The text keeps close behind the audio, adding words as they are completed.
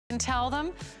tell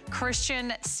them?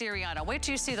 Christian Siriano. Wait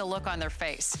till you see the look on their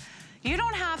face. You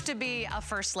don't have to be a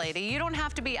first lady. You don't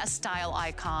have to be a style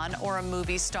icon or a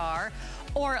movie star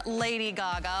or Lady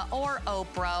Gaga or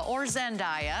Oprah or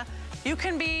Zendaya. You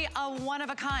can be a one of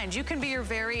a kind. You can be your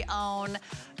very own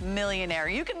millionaire.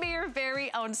 You can be your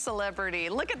very own celebrity.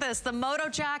 Look at this, the Moto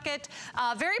jacket,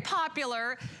 very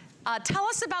popular. Tell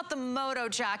us about the Moto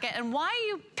jacket and why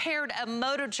you paired a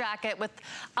Moto jacket with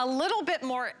a little bit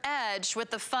more edge with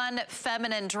the fun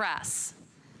feminine dress.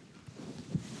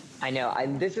 I know,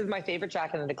 this is my favorite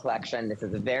jacket in the collection. This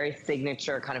is a very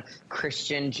signature kind of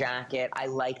Christian jacket. I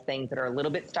like things that are a little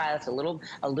bit stylish, a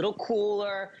little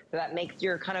cooler, so that makes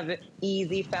your kind of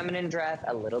easy feminine dress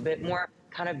a little bit more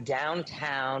kind of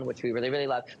downtown, which we really, really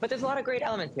love. But there's a lot of great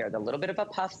elements here. The little bit of a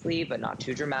puff sleeve, but not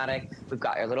too dramatic. We've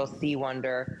got your little Sea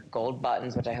Wonder gold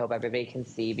buttons, which I hope everybody can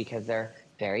see because they're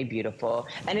very beautiful.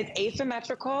 And it's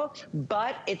asymmetrical,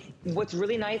 but what's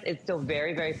really nice, it's still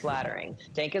very, very flattering.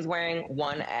 Tank is wearing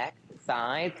 1X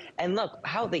size. And look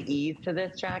how the ease to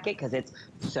this jacket, because it's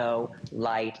so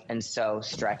light and so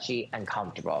stretchy and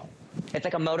comfortable. It's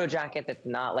like a Moto jacket that's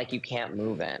not like you can't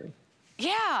move in.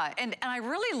 Yeah, and I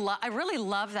really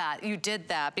love that you did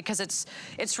that because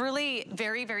it's really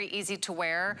very, very easy to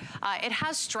wear. It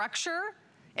has structure,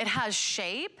 it has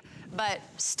shape, but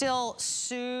still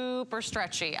super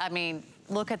stretchy. I mean,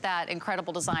 look at that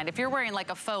incredible design. If you're wearing like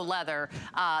a faux leather,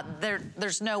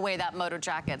 there's no way that Moto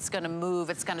jacket's gonna move,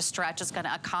 it's gonna stretch, it's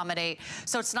gonna accommodate.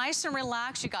 So it's nice and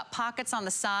relaxed. You got pockets on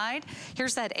the side.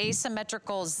 Here's that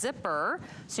asymmetrical zipper,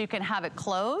 so you can have it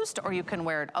closed or you can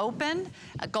wear it open.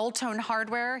 A gold tone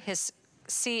hardware, his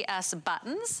CS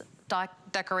buttons,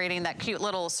 decorating that cute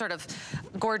little sort of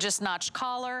gorgeous notched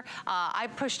collar. I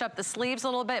pushed up the sleeves a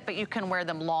little bit, but you can wear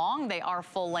them long. They are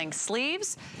full-length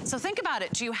sleeves. So think about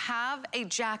it. Do you have a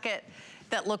jacket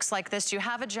that looks like this? Do you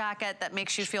have a jacket that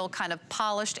makes you feel kind of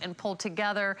polished and pulled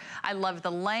together? I love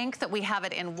the length that we have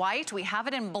it in white. We have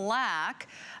it in black.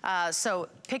 So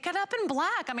pick it up in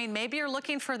black. I mean, maybe you're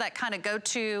looking for that kind of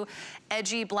go-to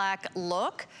edgy black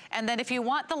look. And then if you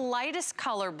want the lightest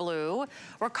color blue,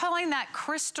 we're calling that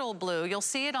crystal blue. You'll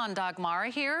see it on Dagmara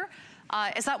here.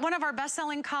 Is that one of our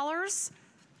best-selling colors?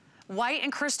 White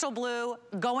and crystal blue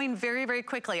going very, very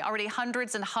quickly. Already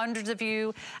hundreds and hundreds of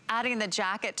you adding the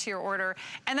jacket to your order.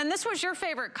 And then this was your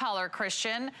favorite color,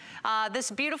 Christian.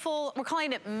 This beautiful, we're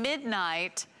calling it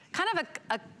Midnight, kind of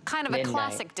a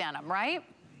classic denim, right?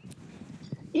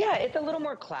 Yeah, it's a little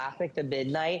more classic than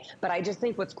Midnight, but I just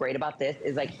think what's great about this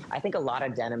is, like, I think a lot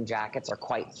of denim jackets are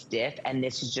quite stiff, and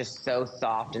this is just so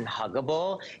soft and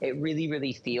huggable. It really,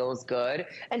 really feels good.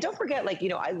 And don't forget, like, you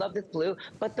know, I love this blue,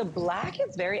 but the black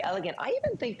is very elegant. I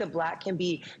even think the black can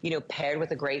be, you know, paired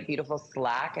with a great, beautiful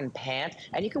slack and pant,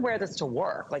 and you can wear this to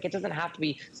work. Like, it doesn't have to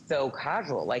be so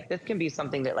casual. Like, this can be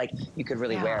something that, like, you could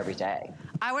really wear every day.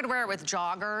 I would wear it with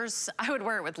joggers. I would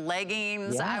wear it with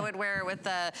leggings. I would wear it with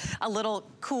a little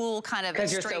cool kind of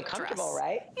because you're so comfortable,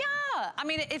 right? Yeah, I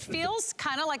mean, it feels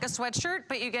kind of like a sweatshirt,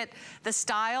 but you get the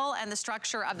style and the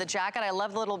structure of the jacket. I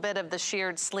love a little bit of the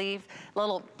sheared sleeve,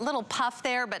 little puff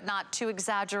there, but not too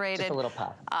exaggerated. Just a little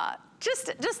puff.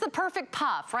 Just the perfect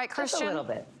puff, right, Christian? Just a little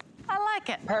bit. I like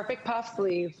it. Perfect puff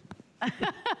sleeve.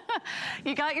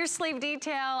 You got your sleeve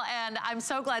detail, and I'm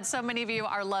so glad so many of you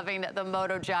are loving the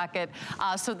Moto jacket.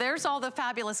 So there's all the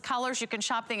fabulous colors. You can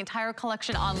shop the entire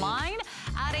collection online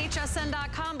at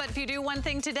hsn.com. But if you do one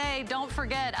thing today, don't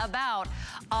forget about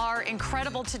our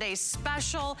incredible today's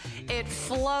special. It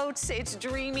floats, it's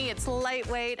dreamy, it's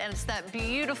lightweight, and it's that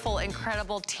beautiful,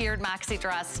 incredible tiered maxi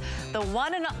dress. The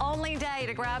one and only day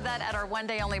to grab that at our one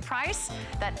day only price.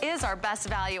 That is our best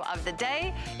value of the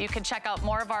day. You can check out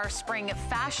more of our spring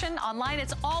fashion online.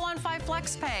 It's all on 5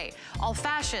 Flex Pay. All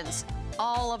fashions,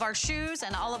 all of our shoes,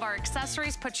 and all of our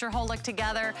accessories. Put your whole look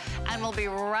together, and we'll be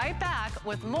right back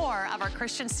with more of our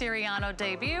Christian Siriano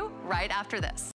debut right after this.